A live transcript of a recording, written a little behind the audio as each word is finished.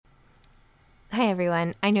Hi,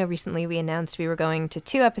 everyone. I know recently we announced we were going to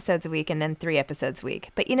 2 episodes a week and then 3 episodes a week.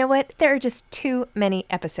 But you know what? There are just too many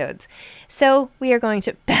episodes. So we are going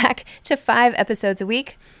back to 5 episodes a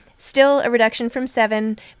week. Still a reduction from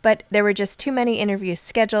 7, but there were just too many interviews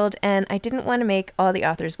scheduled, and I didn't want to make all the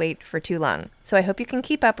authors wait for too long. So I hope you can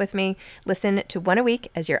keep up with me. Listen to 1 a week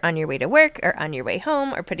as you're on your way to work or on your way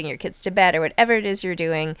home or putting your kids to bed or whatever it is you're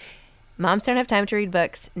doing. Moms Don't Have Time to Read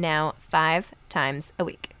Books, now 5 times a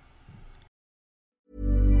week.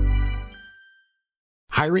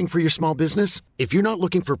 Hiring for your small business? If you're not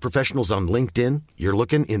looking for professionals on LinkedIn, you're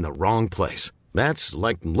looking in the wrong place. That's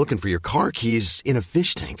like looking for your car keys in a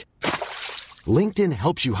fish tank. LinkedIn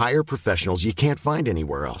helps you hire professionals you can't find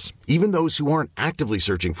anywhere else, even those who aren't actively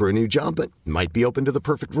searching for a new job but might be open to the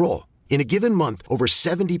perfect role. In a given month, over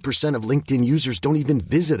 70% of LinkedIn users don't even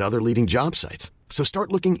visit other leading job sites. So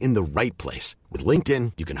start looking in the right place. With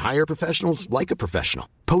LinkedIn, you can hire professionals like a professional.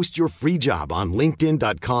 Post your free job on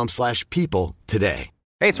linkedin.com/people today.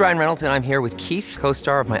 Hey, it's Ryan Reynolds, and I'm here with Keith,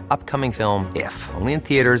 co-star of my upcoming film, If, only in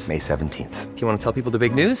theaters May 17th. Do you want to tell people the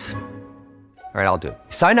big news? All right, I'll do it.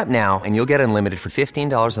 Sign up now and you'll get unlimited for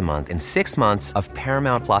 $15 a month and 6 months of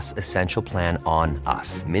Paramount Plus Essential Plan on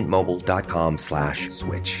us.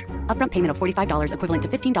 MintMobile.com/switch. Upfront payment of $45 equivalent to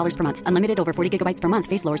 $15 per month. Unlimited over 40 gigabytes per month.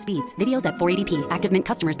 Face lower speeds. Videos at 480p. Active Mint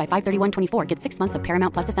customers by 531.24 get 6 months of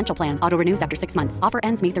Paramount Plus Essential Plan. Auto renews after 6 months. Offer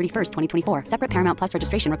ends May 31st, 2024. Separate Paramount Plus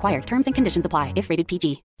registration required. Terms and conditions apply if rated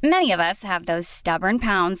PG. Many of us have those stubborn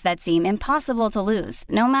pounds that seem impossible to lose,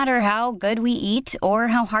 no matter how good we eat or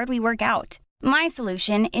how hard we work out. My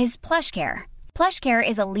solution is PlushCare. PlushCare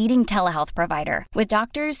is a leading telehealth provider with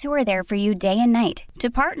doctors who are there for you day and night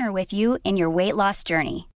to partner with you in your weight loss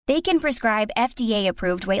journey. They can prescribe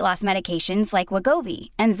FDA-approved weight loss medications like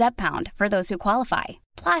Wegovy and Zepbound for those who qualify.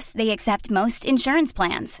 Plus, they accept most insurance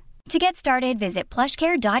plans. To get started, visit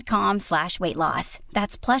plushcare.com/weightloss.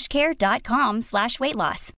 That's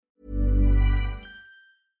plushcare.com/weightloss.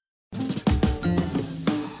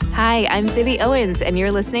 Hi, I'm Zibby Owens, and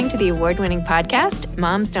you're listening to the award-winning podcast,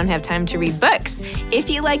 Moms Don't Have Time to Read Books. If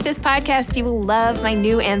you like this podcast, you will love my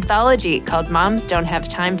new anthology called Moms Don't Have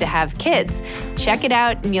Time to Have Kids. Check it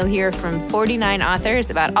out, and you'll hear from 49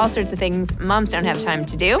 authors about all sorts of things moms don't have time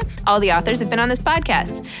to do. All the authors have been on this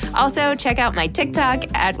podcast. Also, check out my TikTok,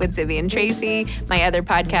 @with Zibby and Tracy, my other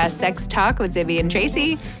podcast, Sex Talk with Zibby and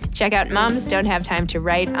Tracy. Check out Moms Don't Have Time to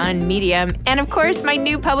Write on Medium. And of course, my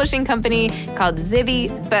new publishing company called Zibby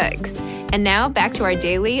Books. And now back to our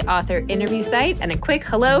daily author interview site and a quick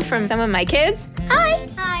hello from some of my kids. Hi.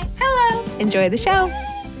 Hi. Hello. Enjoy the show.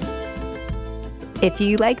 If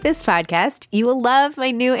you like this podcast, you will love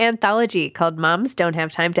my new anthology called Moms Don't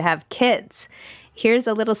Have Time to Have Kids. Here's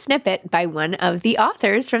a little snippet by one of the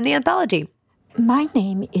authors from the anthology. My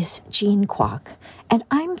name is Jean Kwok, and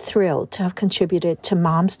I'm thrilled to have contributed to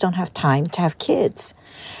Moms Don't Have Time to Have Kids.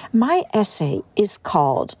 My essay is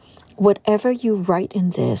called Whatever You Write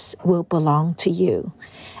in This Will Belong to You.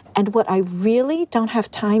 And what I really don't have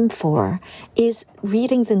time for is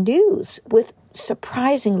reading the news with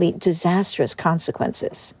surprisingly disastrous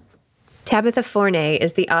consequences. Tabitha Forney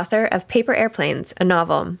is the author of Paper Airplanes, a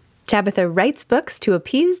novel. Tabitha writes books to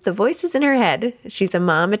appease the voices in her head. She's a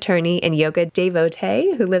mom, attorney, and yoga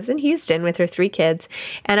devotee who lives in Houston with her 3 kids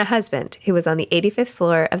and a husband who was on the 85th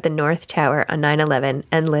floor of the North Tower on 9/11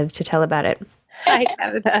 and lived to tell about it. Hi,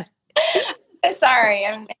 Tabitha. Sorry,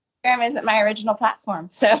 Instagram isn't my original platform,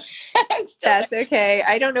 so That's okay.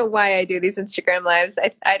 I don't know why I do these Instagram lives.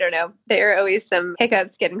 I don't know. There are always some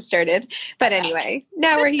hiccups getting started. But anyway,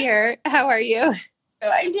 now we're here. How are you?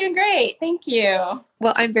 I'm doing great. Thank you.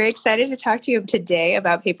 Well, I'm very excited to talk to you today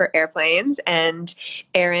about Paper Airplanes and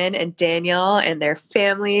Aaron and Daniel and their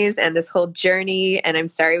families and this whole journey. And I'm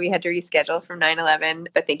sorry we had to reschedule from 9/11,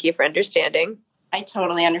 but thank you for understanding. I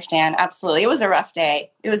totally understand. Absolutely. It was a rough day.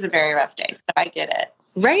 It was a very rough day, so I get it.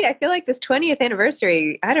 Right. I feel like this 20th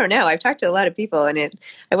anniversary, I don't know. I've talked to a lot of people and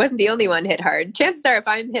I wasn't the only one hit hard. Chances are if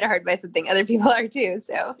I'm hit hard by something, other people are too.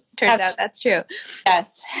 So turns out that's true.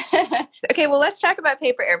 Yes. Okay, well, let's talk about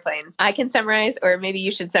Paper Airplanes. I can summarize, or maybe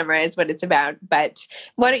you should summarize what it's about. But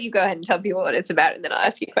why don't you go ahead and tell people what it's about, and then I'll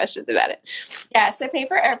ask you questions about it. Yeah, so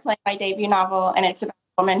Paper Airplane, my debut novel, and it's about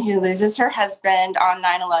a woman who loses her husband on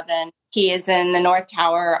 9/11. He is in the North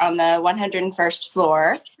Tower on the 101st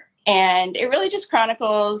floor. And it really just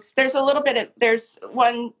chronicles, there's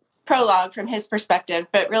one prologue from his perspective,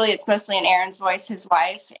 but really it's mostly in Aaron's voice, his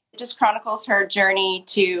wife. It just chronicles her journey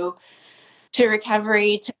to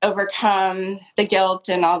recovery, to overcome the guilt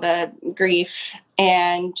and all the grief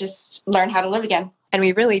and just learn how to live again. And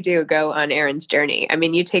we really do go on Aaron's journey. I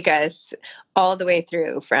mean, you take us all the way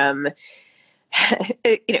through from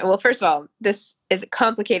Well, first of all, this is a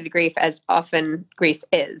complicated grief, as often grief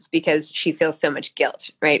is, because she feels so much guilt,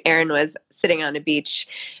 right? Erin was sitting on a beach.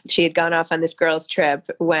 She had gone off on this girls' trip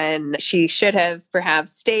when she should have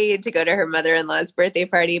perhaps stayed to go to her mother-in-law's birthday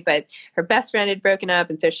party, but her best friend had broken up,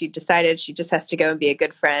 and so she decided she just has to go and be a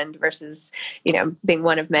good friend versus, being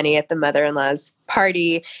one of many at the mother-in-law's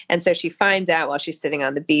party. And so she finds out while she's sitting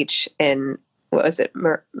on the beach in, what was it,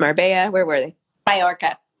 Marbella? Where were they?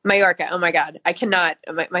 Mallorca. Oh my God. I cannot,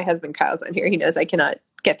 my husband Kyle's on here. He knows I cannot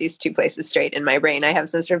get these two places straight in my brain. I have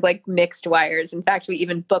some sort of like mixed wires. In fact, we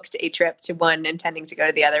even booked a trip to one intending to go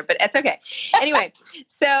to the other, but it's okay. Anyway,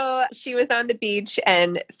 so she was on the beach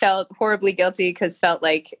and felt horribly guilty because felt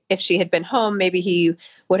like if she had been home, maybe he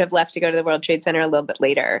would have left to go to the World Trade Center a little bit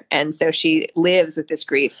later. And so she lives with this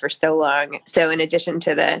grief for so long. So in addition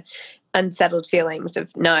to the unsettled feelings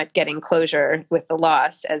of not getting closure with the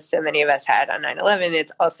loss, as so many of us had on 9/11,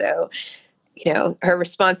 it's also, her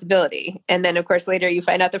responsibility. And then, of course, later you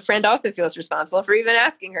find out the friend also feels responsible for even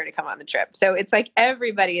asking her to come on the trip. So it's like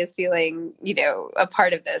everybody is feeling, a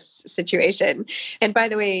part of this situation. And by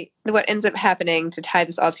the way, what ends up happening to tie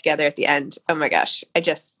this all together at the end, oh my gosh, I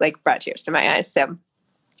just brought tears to my eyes. So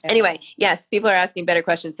anyway, yes, people are asking better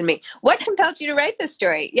questions than me. What compelled you to write this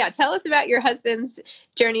story? Yeah, tell us about your husband's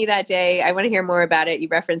journey that day. I want to hear more about it. You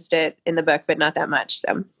referenced it in the book, but not that much.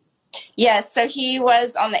 So, yes, so he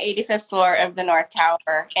was on the 85th floor of the North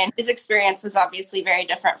Tower, and his experience was obviously very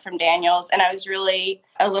different from Daniel's. And I was really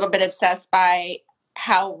a little bit obsessed by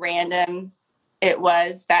how random it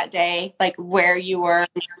was that day, like where you were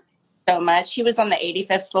so much. He was on the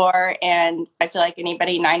 85th floor, and I feel like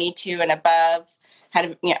anybody 92 and above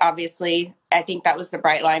had, obviously, I think that was the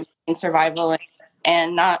bright line between survival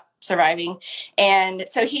and not surviving. And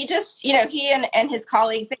so he just, he and his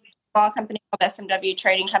colleagues, they had a small company called SMW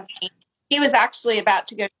Trading Company. He was actually about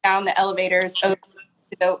to go down the elevators over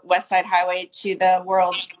to the West Side Highway to the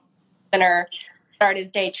World Center, start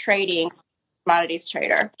his day trading, commodities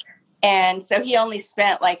trader. And so he only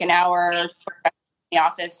spent like an hour in the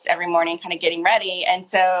office every morning kind of getting ready. And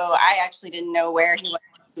so I actually didn't know where he was.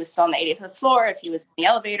 He was still on the 85th floor, if he was in the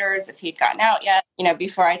elevators, if he'd gotten out yet.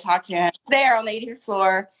 Before I talked to him, there on the 85th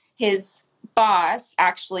floor, his boss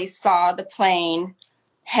actually saw the plane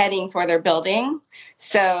heading for their building.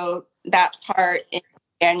 So that part in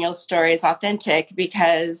Daniel's story is authentic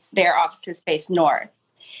because their offices face north.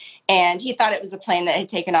 And he thought it was a plane that had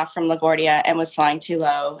taken off from LaGuardia and was flying too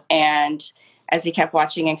low. And as he kept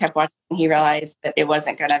watching, he realized that it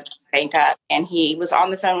wasn't going to bank up. And he was on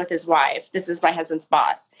the phone with his wife. This is my husband's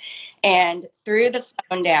boss. And threw the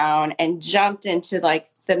phone down and jumped into like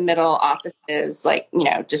the middle offices,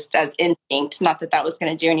 just as instinct. Not that was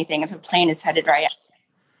going to do anything if a plane is headed right out.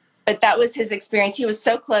 But that was his experience. He was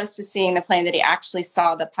so close to seeing the plane that he actually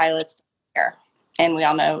saw the pilots there. And we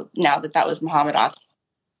all know now that was Muhammad Atta.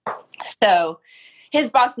 So his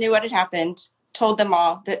boss knew what had happened, told them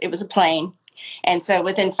all that it was a plane. And so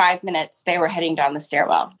within 5 minutes, they were heading down the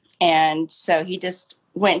stairwell. And so he just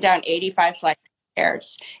went down 85 flights of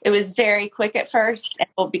stairs. It was very quick at first, and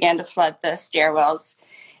people began to flood the stairwells.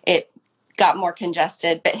 It got more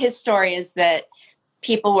congested. But his story is that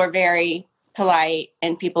people were very polite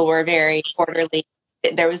and people were very orderly.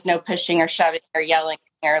 There was no pushing or shoving or yelling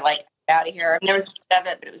or like, out of here. And there was a bit of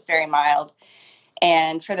it, but it was very mild.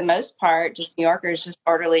 And for the most part, just New Yorkers just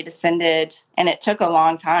orderly descended. And it took a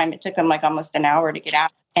long time. It took him like almost an hour to get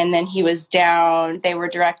out. And then he was down. They were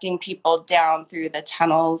directing people down through the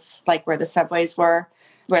tunnels, like where the subways were,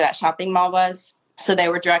 where that shopping mall was. So they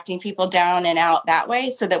were directing people down and out that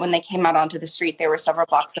way so that when they came out onto the street, they were several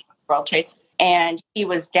blocks of World Trade Center. And he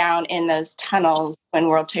was down in those tunnels when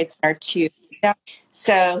World Trade Center 2.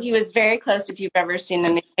 So he was very close. If you've ever seen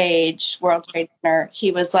the mid-page World Trade Center,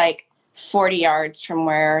 he was like 40 yards from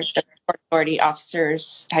where the Port Authority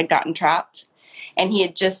officers had gotten trapped. And he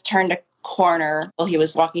had just turned a corner while he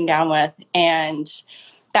was walking down with. And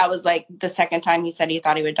that was like the second time he said he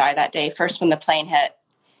thought he would die that day. First, when the plane hit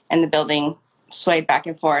and the building swayed back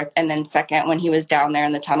and forth. And then second, when he was down there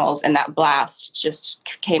in the tunnels and that blast just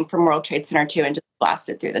came from World Trade Center 2 and just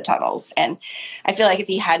blasted through the tunnels. And I feel like if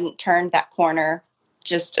he hadn't turned that corner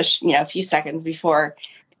just a few seconds before,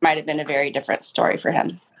 it might have been a very different story for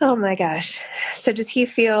him. Oh my gosh. So does he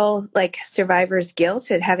feel like survivor's guilt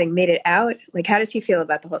at having made it out? Like, how does he feel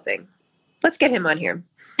about the whole thing? Let's get him on here.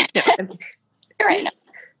 No, You're right. No.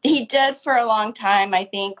 He did for a long time. I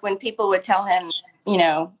think when people would tell him,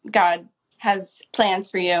 God has plans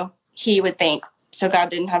for you, he would think, so God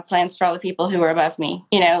didn't have plans for all the people who were above me.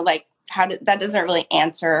 That doesn't really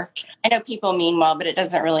answer. I know people mean well, but it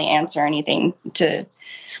doesn't really answer anything to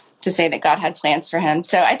to say that God had plans for him.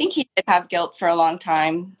 So I think he did have guilt for a long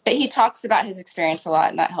time, but he talks about his experience a lot,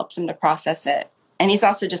 and that helps him to process it. And he's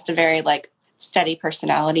also just a very steady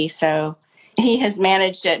personality. So he has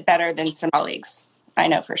managed it better than some colleagues, I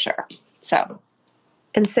know for sure.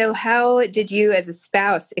 And so how did you as a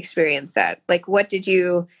spouse experience that?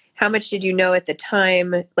 How much did you know at the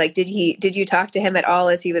time? Did you talk to him at all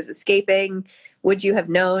as he was escaping? Would you have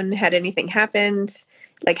known had anything happened?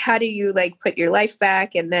 How do you put your life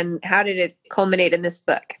back? And then how did it culminate in this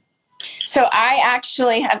book? So I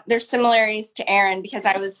actually there's similarities to Aaron because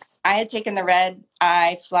I had taken the red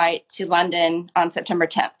eye flight to London on September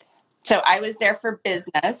 10th. So I was there for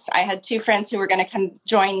business. I had two friends who were going to come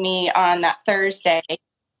join me on that Thursday,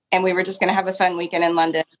 and we were just going to have a fun weekend in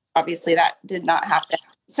London. Obviously, that did not happen.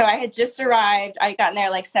 So I had just arrived. I got in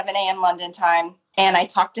there 7 a.m. London time, and I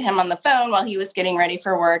talked to him on the phone while he was getting ready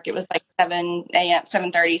for work. It was 7 a.m., 7:30,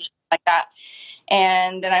 something like that.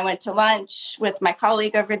 And then I went to lunch with my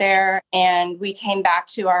colleague over there, and we came back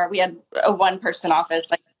to we had a one-person office,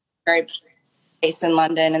 very base in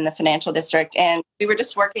London in the financial district. And we were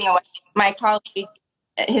just working away. My colleague,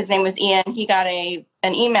 his name was Ian, he got an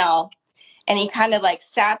email, and he kind of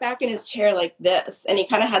sat back in his chair like this. And he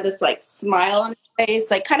kind of had this smile on his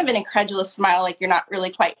face, kind of an incredulous smile, you're not really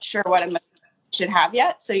quite sure what emotion you should have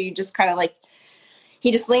yet. So you just kind of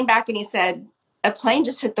he just leaned back and he said, "A plane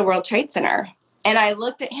just hit the World Trade Center." And I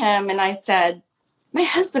looked at him and I said, "My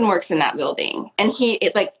husband works in that building." And he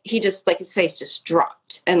just his face just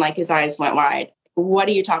dropped and his eyes went wide. "What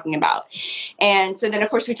are you talking about?" And so then of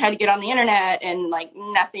course we tried to get on the internet, and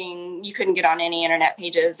nothing, you couldn't get on any internet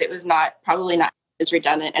pages. It was probably not as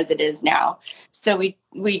redundant as it is now. So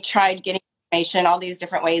we tried getting information all these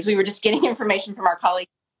different ways. We were just getting information from our colleagues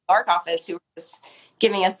in the New York office who were just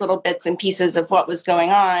giving us little bits and pieces of what was going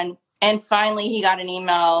on. And finally, he got an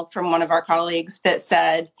email from one of our colleagues that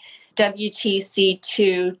said,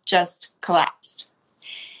 "WTC2 just collapsed."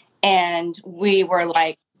 And we were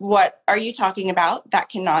like, "What are you talking about? That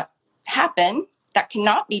cannot happen. That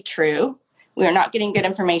cannot be true. We are not getting good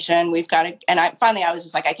information. We've got to," and I was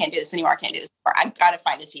just like, "I can't do this anymore. I can't do this anymore. I've got to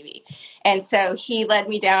find a TV." And so he led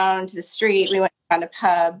me down to the street. We went down to a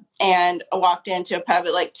pub and walked into a pub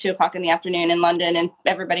at 2:00 in the afternoon in London, and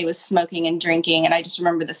everybody was smoking and drinking. And I just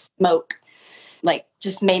remember the smoke,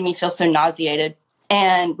 just made me feel so nauseated.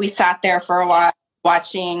 And we sat there for a while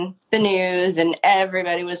watching the news, and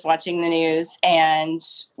everybody was watching the news. And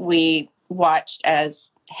we watched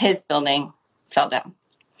as his building fell down.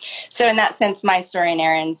 So in that sense, my story and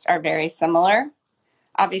Erin's are very similar,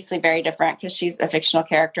 obviously very different because she's a fictional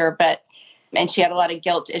character, and she had a lot of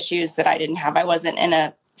guilt issues that I didn't have. I wasn't in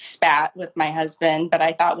a spat with my husband, but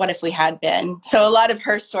I thought, what if we had been? So a lot of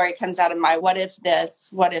her story comes out of my what if this,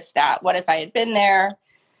 what if that, what if I had been there?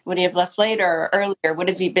 Would he have left later or earlier? Would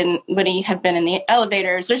he have been in the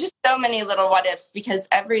elevators? There's just so many little what ifs because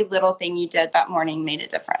every little thing you did that morning made a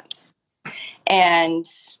difference. And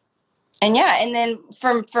yeah, and then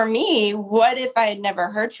for me, what if I had never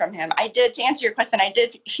heard from him? To answer your question, I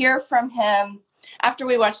did hear from him after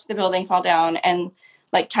we watched the building fall down, and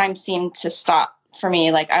time seemed to stop for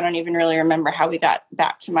me. I don't even really remember how we got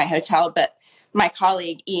back to my hotel, but my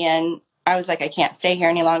colleague, Ian, I was like, "I can't stay here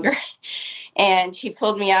any longer." And he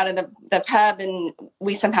pulled me out of the pub, and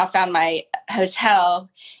we somehow found my hotel,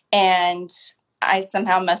 and I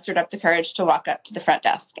somehow mustered up the courage to walk up to the front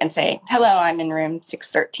desk and say, "Hello, I'm in room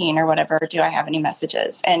 613 or whatever. Do I have any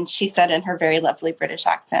messages?" And she said in her very lovely British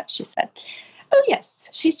accent, she said, "Oh, yes,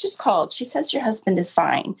 she's just called. She says your husband is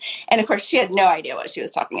fine." And of course, she had no idea what she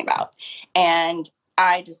was talking about. And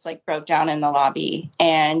I just broke down in the lobby,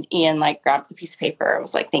 and Ian grabbed the piece of paper. I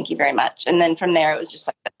was like, "Thank you very much." And then from there, it was just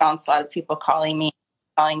the onslaught of people calling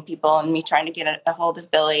people, and me trying to get a hold of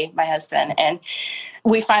Billy, my husband. And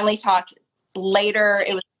we finally talked later.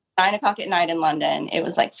 It was 9:00 at night in London. It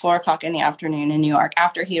was 4:00 in the afternoon in New York,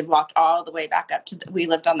 after he had walked all the way back up we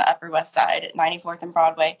lived on the Upper West Side at 94th and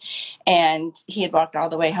Broadway. And he had walked all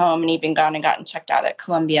the way home, and he'd been gone and gotten checked out at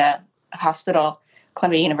Columbia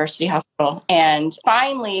University Hospital. And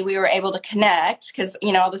finally we were able to connect because,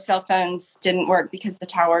 all the cell phones didn't work because the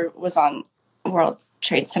tower was on World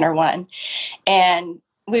Trade Center 1. And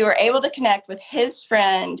we were able to connect with his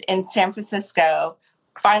friend in San Francisco,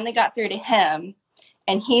 finally got through to him.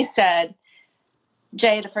 And he said,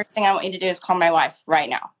 "Jay, the first thing I want you to do is call my wife right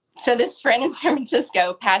now." So this friend in San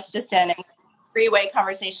Francisco patched us in a three-way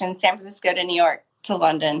conversation, San Francisco to New York to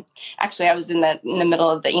London. Actually, I was in the middle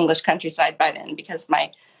of the English countryside by then because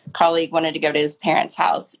my colleague wanted to go to his parents'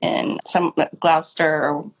 house in some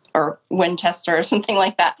Gloucester or Winchester or something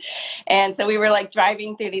like that. And so we were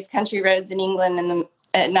driving through these country roads in England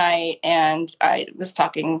at night, and I was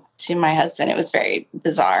talking to my husband. It was very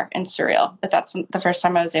bizarre and surreal, but that's the first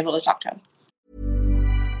time I was able to talk to him.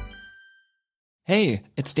 Hey,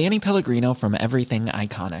 it's Danny Pellegrino from Everything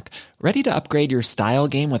Iconic. Ready to upgrade your style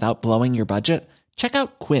game without blowing your budget? Check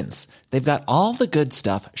out Quince. They've got all the good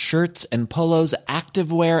stuff, shirts and polos,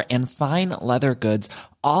 activewear, and fine leather goods,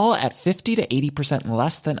 all at 50 to 80%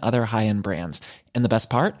 less than other high-end brands. And the best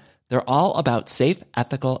part? They're all about safe,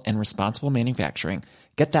 ethical, and responsible manufacturing.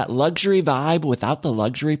 Get that luxury vibe without the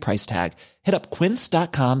luxury price tag. Hit up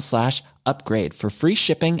quince.com/upgrade for free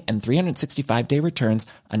shipping and 365-day returns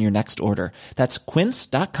on your next order. That's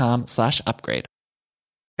quince.com/upgrade.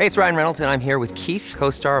 Hey, it's Ryan Reynolds, and I'm here with Keith,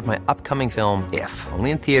 co-star of my upcoming film, If,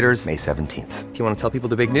 only in theaters May 17th. Do you want to tell people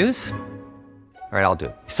the big news? All right, I'll do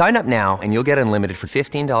it. Sign up now and you'll get unlimited for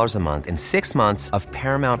 $15 a month and 6 months of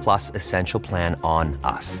Paramount Plus Essential Plan on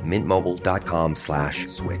us.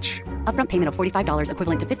 MintMobile.com/switch. Upfront payment of $45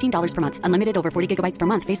 equivalent to $15 per month. Unlimited over 40 gigabytes per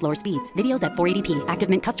month. Face lower speeds. Videos at 480p. Active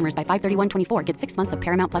Mint customers by 531.24 get 6 months of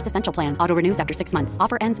Paramount Plus Essential Plan. Auto renews after 6 months.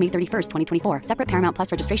 Offer ends May 31st, 2024. Separate Paramount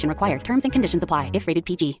Plus registration required. Terms and conditions apply if rated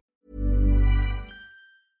PG.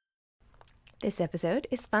 This episode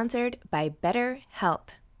is sponsored by BetterHelp.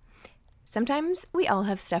 Sometimes we all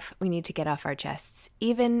have stuff we need to get off our chests.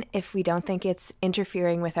 Even if we don't think it's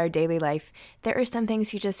interfering with our daily life, there are some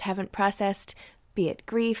things you just haven't processed, be it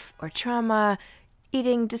grief or trauma,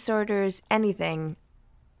 eating disorders, anything.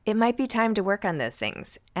 It might be time to work on those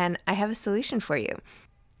things, and I have a solution for you.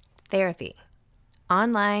 Therapy.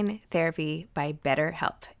 Online therapy by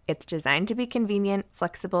BetterHelp. It's designed to be convenient,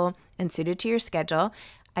 flexible, and suited to your schedule.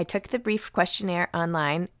 I took the brief questionnaire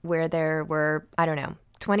online where there were,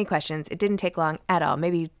 20 questions. It didn't take long at all,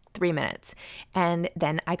 maybe 3 minutes. And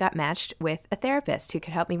then I got matched with a therapist who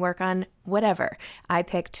could help me work on whatever. I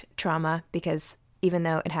picked trauma because even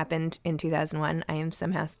though it happened in 2001, I am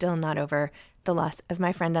somehow still not over the loss of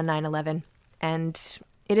my friend on 9/11. And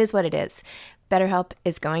it is what it is. BetterHelp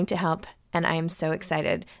is going to help, and I am so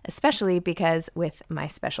excited, especially because with my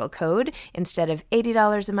special code, instead of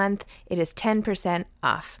 $80 a month, it is 10%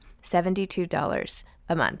 off, $72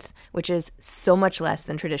 a month, which is so much less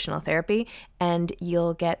than traditional therapy, and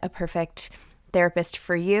you'll get a perfect therapist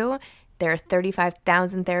for you. There are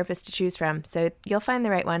 35,000 therapists to choose from, so you'll find the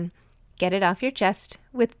right one. Get it off your chest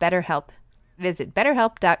with BetterHelp. Visit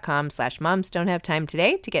betterhelp.com/momsdon'thavetime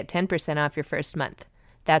today to get 10% off your first month.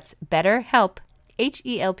 That's BetterHelp,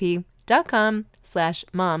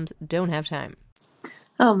 HELP.com/momsdon'thavetime.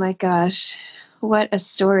 Oh my gosh, what a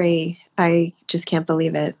story. I just can't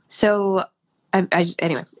believe it. So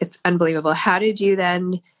anyway, it's unbelievable.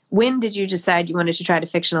 When did you decide you wanted to try to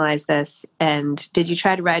fictionalize this? And did you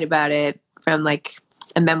try to write about it from like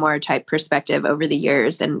a memoir type perspective over the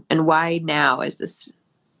years? And why now is this,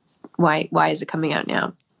 why is it coming out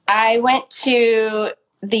now? I went to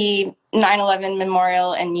the 9/11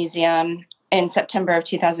 Memorial and Museum in September of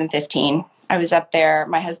 2015. I was up there.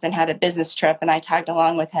 My husband had a business trip and I tagged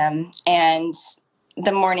along with him. And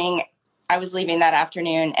the morning I was leaving that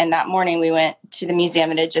afternoon, and that morning we went to the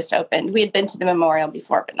museum. It had just opened. We had been to the memorial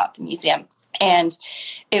before, but not the museum. And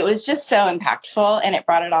it was just so impactful, and it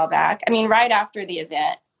brought it all back. I mean, right after the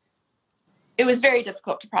event, it was very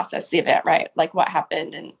difficult to process the event, right? Like what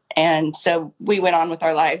happened. And so we went on with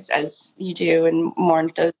our lives as you do and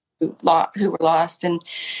mourned those who were lost. And,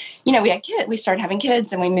 we had kids, we started having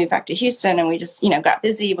kids, and we moved back to Houston, and we just, got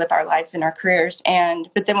busy with our lives and our careers.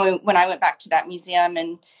 But then when I went back to that museum,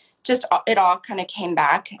 and just it all kind of came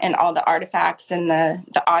back, and all the artifacts and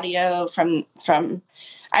the audio from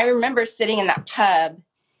I remember sitting in that pub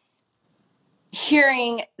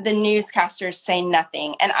hearing the newscasters say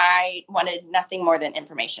nothing, and I wanted nothing more than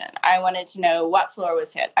information. I wanted to know what floor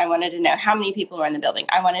was hit. I wanted to know how many people were in the building.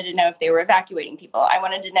 I wanted to know if they were evacuating people. I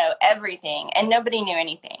wanted to know everything, and nobody knew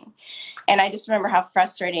anything. And I just remember how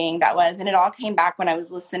frustrating that was, and it all came back when I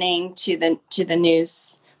was listening to the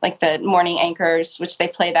news, like the morning anchors, which they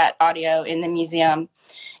play that audio in the museum.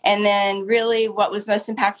 And then really what was most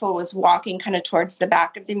impactful was walking kind of towards the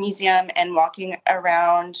back of the museum and walking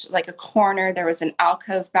around like a corner. There was an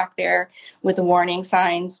alcove back there with warning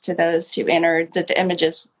signs to those who entered that the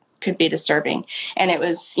images could be disturbing. And it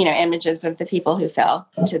was, images of the people who fell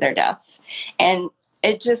to their deaths. And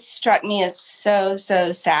it just struck me as so,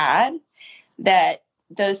 so sad that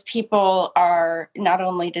those people are, not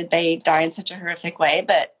only did they die in such a horrific way,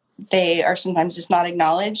 but they are sometimes just not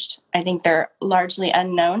acknowledged. I think they're largely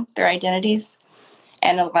unknown, their identities.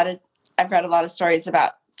 And I've read a lot of stories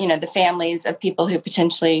about, the families of people who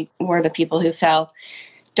potentially were the people who fell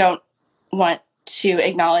don't want to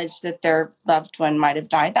acknowledge that their loved one might have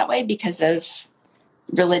died that way because of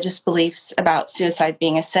religious beliefs about suicide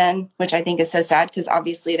being a sin, which I think is so sad because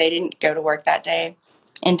obviously they didn't go to work that day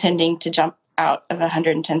intending to jump out of a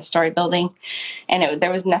 110-story building. And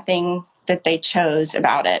there was nothing that they chose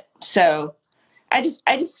about it. So I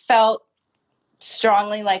just felt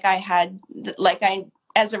strongly like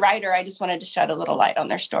as a writer, I just wanted to shed a little light on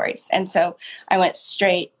their stories. And so I went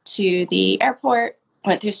straight to the airport,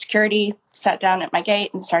 went through security, sat down at my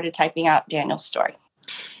gate, and started typing out Daniel's story.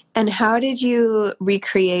 And how did you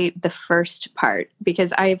recreate the first part?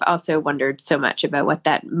 Because I've also wondered so much about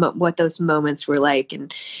what those moments were like,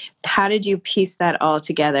 and how did you piece that all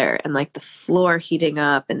together? And like the floor heating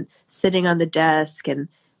up and sitting on the desk and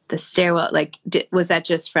the stairwell, like was that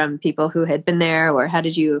just from people who had been there, or how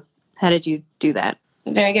did you do that?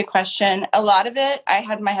 Very good question. A lot of it, I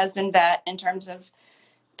had my husband vet in terms of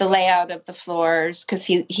the layout of the floors, because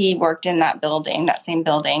he worked in that same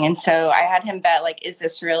building. And so I had him vet, like, is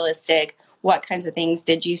this realistic? What kinds of things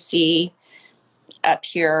did you see up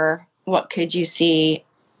here? What could you see?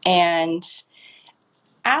 And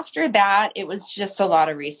after that, it was just a lot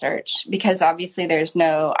of research, because obviously there's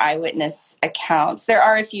no eyewitness accounts. There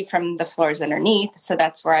are a few from the floors underneath. So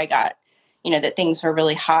that's where I got, that things were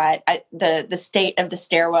really hot. The state of the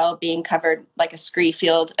stairwell being covered like a scree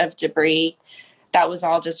field of debris. That was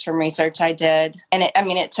all just from research I did. And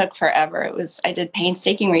it took forever. I did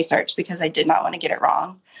painstaking research because I did not want to get it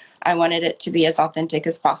wrong. I wanted it to be as authentic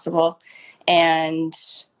as possible. And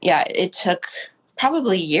yeah, it took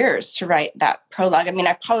probably years to write that prologue.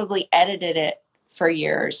 I probably edited it for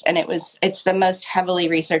years, and it's the most heavily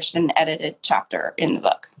researched and edited chapter in the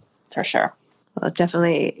book, for sure. Well,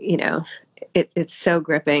 definitely, it's so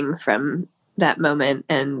gripping from that moment.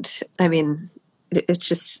 And it's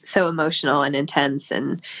just so emotional and intense.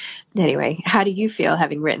 And anyway, how do you feel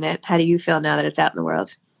having written it? How do you feel now that it's out in the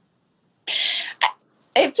world?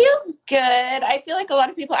 It feels good. I feel like a lot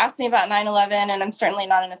of people ask me about 9/11, and I'm certainly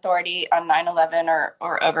not an authority on 9/11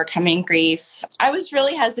 or overcoming grief. I was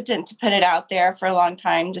really hesitant to put it out there for a long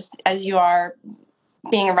time, just as you are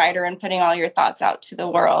being a writer and putting all your thoughts out to the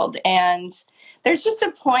world. And there's just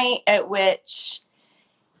a point at which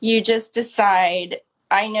you just decide,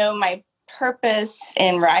 I know my purpose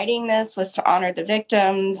in writing this was to honor the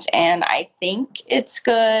victims, and I think it's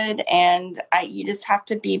good, and you just have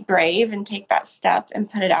to be brave and take that step and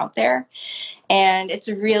put it out there. And it's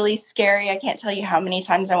really scary. I can't tell you how many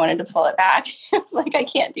times I wanted to pull it back. It's like, I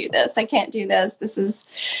can't do this. This is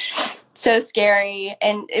so scary.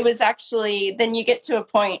 And it was actually, then you get to a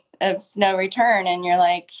point of no return, and you're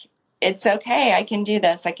like, it's okay. I can do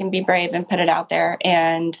this. I can be brave and put it out there.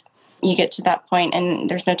 And you get to that point and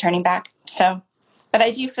there's no turning back. So, but I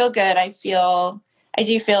do feel good. I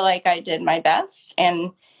do feel like I did my best.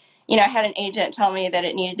 And, I had an agent tell me that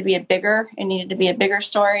it needed to be a bigger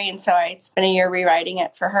story. And so I spent a year rewriting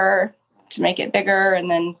it for her to make it bigger. And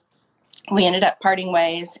then we ended up parting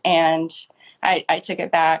ways, and I took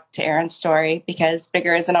it back to Aaron's story, because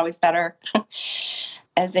bigger isn't always better,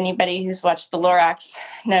 as anybody who's watched the Lorax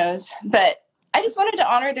knows. But I just wanted to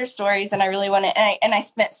honor their stories, and I really wanted, and I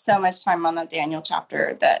spent so much time on that Daniel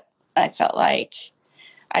chapter that I felt like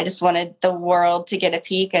I just wanted the world to get a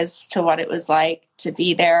peek as to what it was like to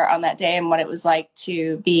be there on that day and what it was like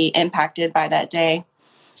to be impacted by that day.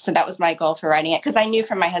 So that was my goal for writing it, because I knew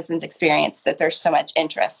from my husband's experience that there's so much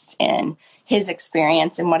interest in his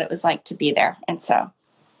experience and what it was like to be there. And so,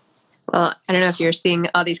 well, I don't know if you're seeing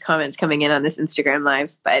all these comments coming in on this Instagram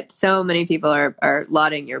Live, but so many people are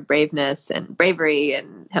lauding your braveness and bravery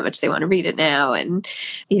and how much they want to read it now. And,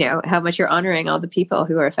 how much you're honoring all the people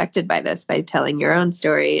who are affected by this by telling your own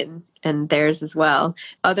story and theirs as well.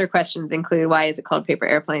 Other questions include, why is it called Paper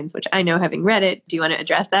Airplanes? Which I know, having read it. Do you want to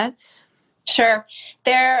address that? Sure.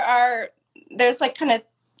 There's like kind of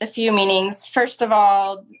a few meanings. First of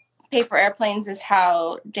all, Paper Airplanes is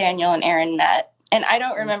how Daniel and Aaron met. And I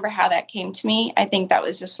don't remember how that came to me. I think that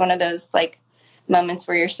was just one of those like moments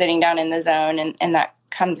where you're sitting down in the zone and that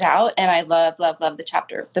comes out. And I love the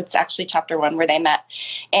chapter. That's actually chapter 1 where they met.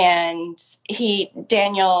 And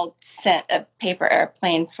Daniel sent a paper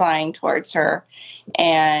airplane flying towards her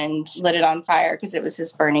and lit it on fire because it was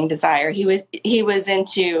his burning desire. He was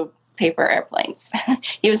into paper airplanes.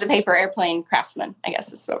 He was a paper airplane craftsman, I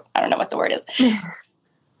guess. I don't know what the word is.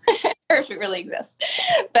 Or if it really exists.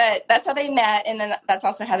 But that's how they met, and then that's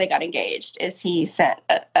also how they got engaged, is he sent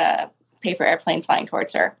a paper airplane flying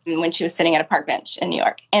towards her when she was sitting at a park bench in New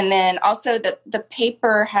York. And then also the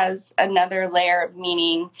paper has another layer of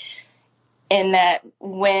meaning in that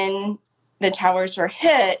when the towers were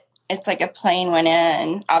hit, it's like a plane went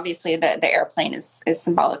in. Obviously, the airplane is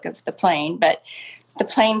symbolic of the plane, but the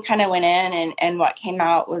plane kind of went in, and what came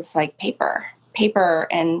out was like paper. paper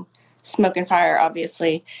and smoke and fire,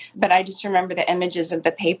 obviously. But I just remember the images of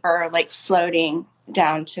the paper like floating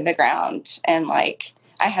down to the ground. And like,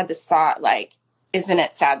 I had this thought, like, isn't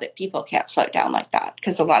it sad that people can't float down like that?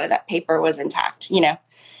 Because a lot of that paper was intact, you know,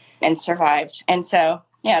 and survived. And so,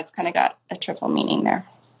 yeah, it's kind of got a triple meaning there.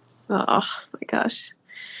 Oh my gosh.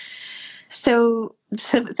 So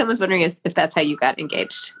someone's wondering if that's how you got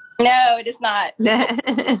engaged. No, it is not.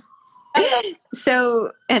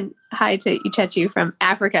 So, and hi to Ichechi from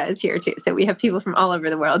Africa is here too. So we have people from all over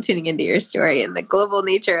the world tuning into your story and the global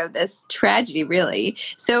nature of this tragedy, really.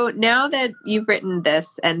 So now that you've written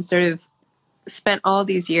this and sort of spent all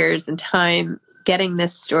these years and time getting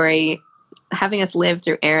this story, having us live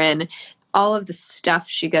through Erin, all of the stuff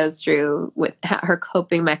she goes through with her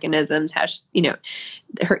coping mechanisms, how she, you know,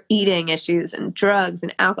 her eating issues and drugs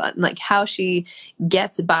and alcohol, and like how she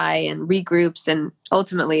gets by and regroups, and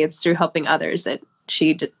ultimately it's through helping others that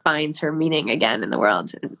she finds her meaning again in the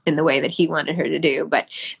world in the way that he wanted her to do. But,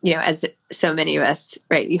 you know, as so many of us,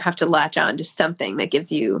 right, you have to latch on to something that gives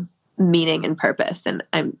you meaning and purpose. And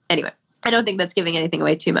anyway, I don't think that's giving anything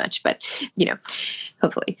away too much, but, you know,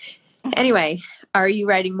 hopefully. Anyway, are you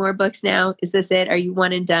writing more books now? Is this it? Are you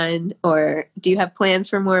one and done? Or do you have plans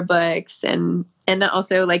for more books? And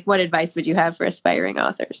also, like, what advice would you have for aspiring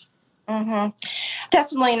authors? Mm-hmm.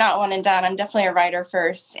 Definitely not one and done. I'm definitely a writer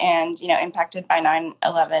first and, you know, impacted by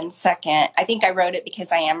 9/11 second. I think I wrote it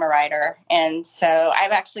because I am a writer. And so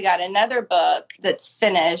I've actually got another book that's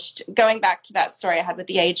finished, going back to that story I had with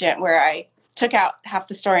the agent where I took out half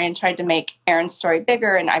the story and tried to make Erin's story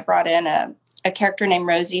bigger. And I brought in a character named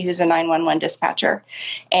Rosie, who's a 911 dispatcher.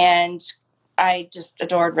 And I just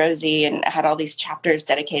adored Rosie and had all these chapters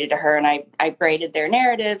dedicated to her. And I braided their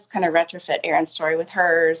narratives, kind of retrofit Erin's story with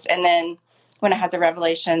hers. And then when I had the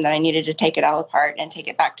revelation that I needed to take it all apart and take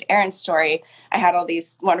it back to Erin's story, I had all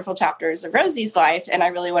these wonderful chapters of Rosie's life. And I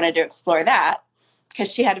really wanted to explore that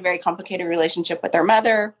because she had a very complicated relationship with her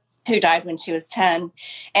mother, who died when she was 10.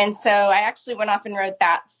 And so I actually went off and wrote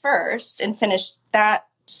that first and finished that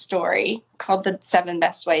story called The 7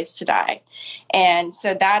 Best Ways to Die. And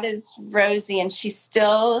so that is Rosie, and she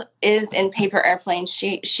still is in Paper Airplane.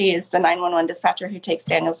 She is the 911 dispatcher who takes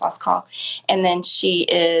Daniel's last call. And then she's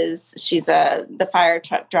the fire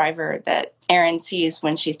truck driver that Erin sees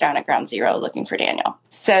when she's down at Ground Zero looking for Daniel.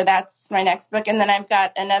 So that's my next book. And then I've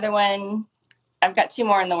got another one. I've got 2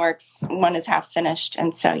 more in the works. One is half finished.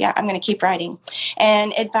 And so, yeah, I'm going to keep writing.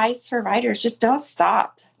 And advice for writers, just don't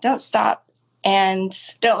stop. Don't stop. And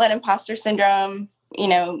don't let imposter syndrome, you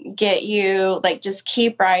know, get you. Like, just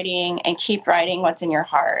keep writing and keep writing what's in your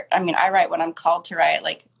heart. I mean, I write what I'm called to write.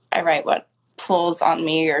 Like, I write what pulls on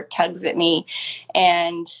me or tugs at me.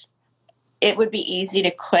 And it would be easy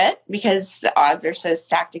to quit because the odds are so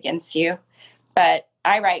stacked against you. But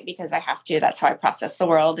I write because I have to. That's how I process the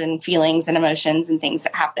world and feelings and emotions and things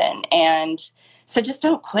that happen. And so just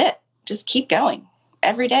don't quit. Just keep going.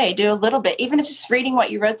 Every day, do a little bit, even if it's just reading what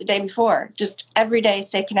you wrote the day before. Just every day,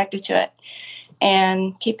 stay connected to it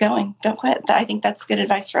and keep going. Don't quit. I think that's good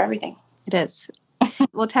advice for everything. It is.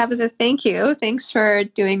 Well, Tabitha, thank you. Thanks for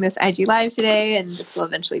doing this IG Live today. And this will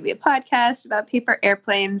eventually be a podcast about paper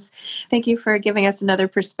airplanes. Thank you for giving us another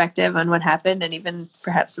perspective on what happened and even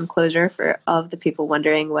perhaps some closure for all of the people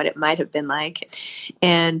wondering what it might have been like.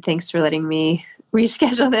 And thanks for letting me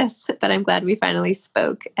reschedule this, but I'm glad we finally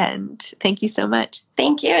spoke. And thank you so much.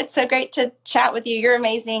 Thank you. It's so great to chat with you. You're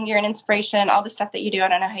amazing. You're an inspiration. All the stuff that you do, I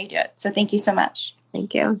don't know how you do it. So thank you so much.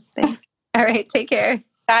 Thank you. Thanks. All right. Take care.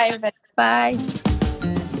 Bye, everybody. Bye.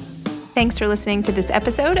 Thanks for listening to this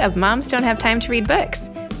episode of Moms Don't Have Time to Read Books.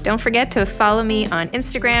 Don't forget to follow me on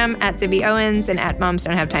Instagram at Zibby Owens and at Moms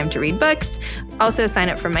Don't Have Time to Read Books. Also sign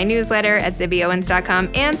up for my newsletter at zibbyowens.com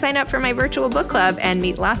and sign up for my virtual book club and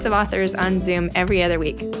meet lots of authors on Zoom every other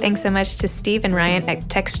week. Thanks so much to Steve and Ryan at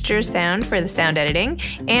Texture Sound for the sound editing.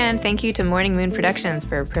 And thank you to Morning Moon Productions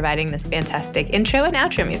for providing this fantastic intro and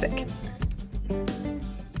outro music.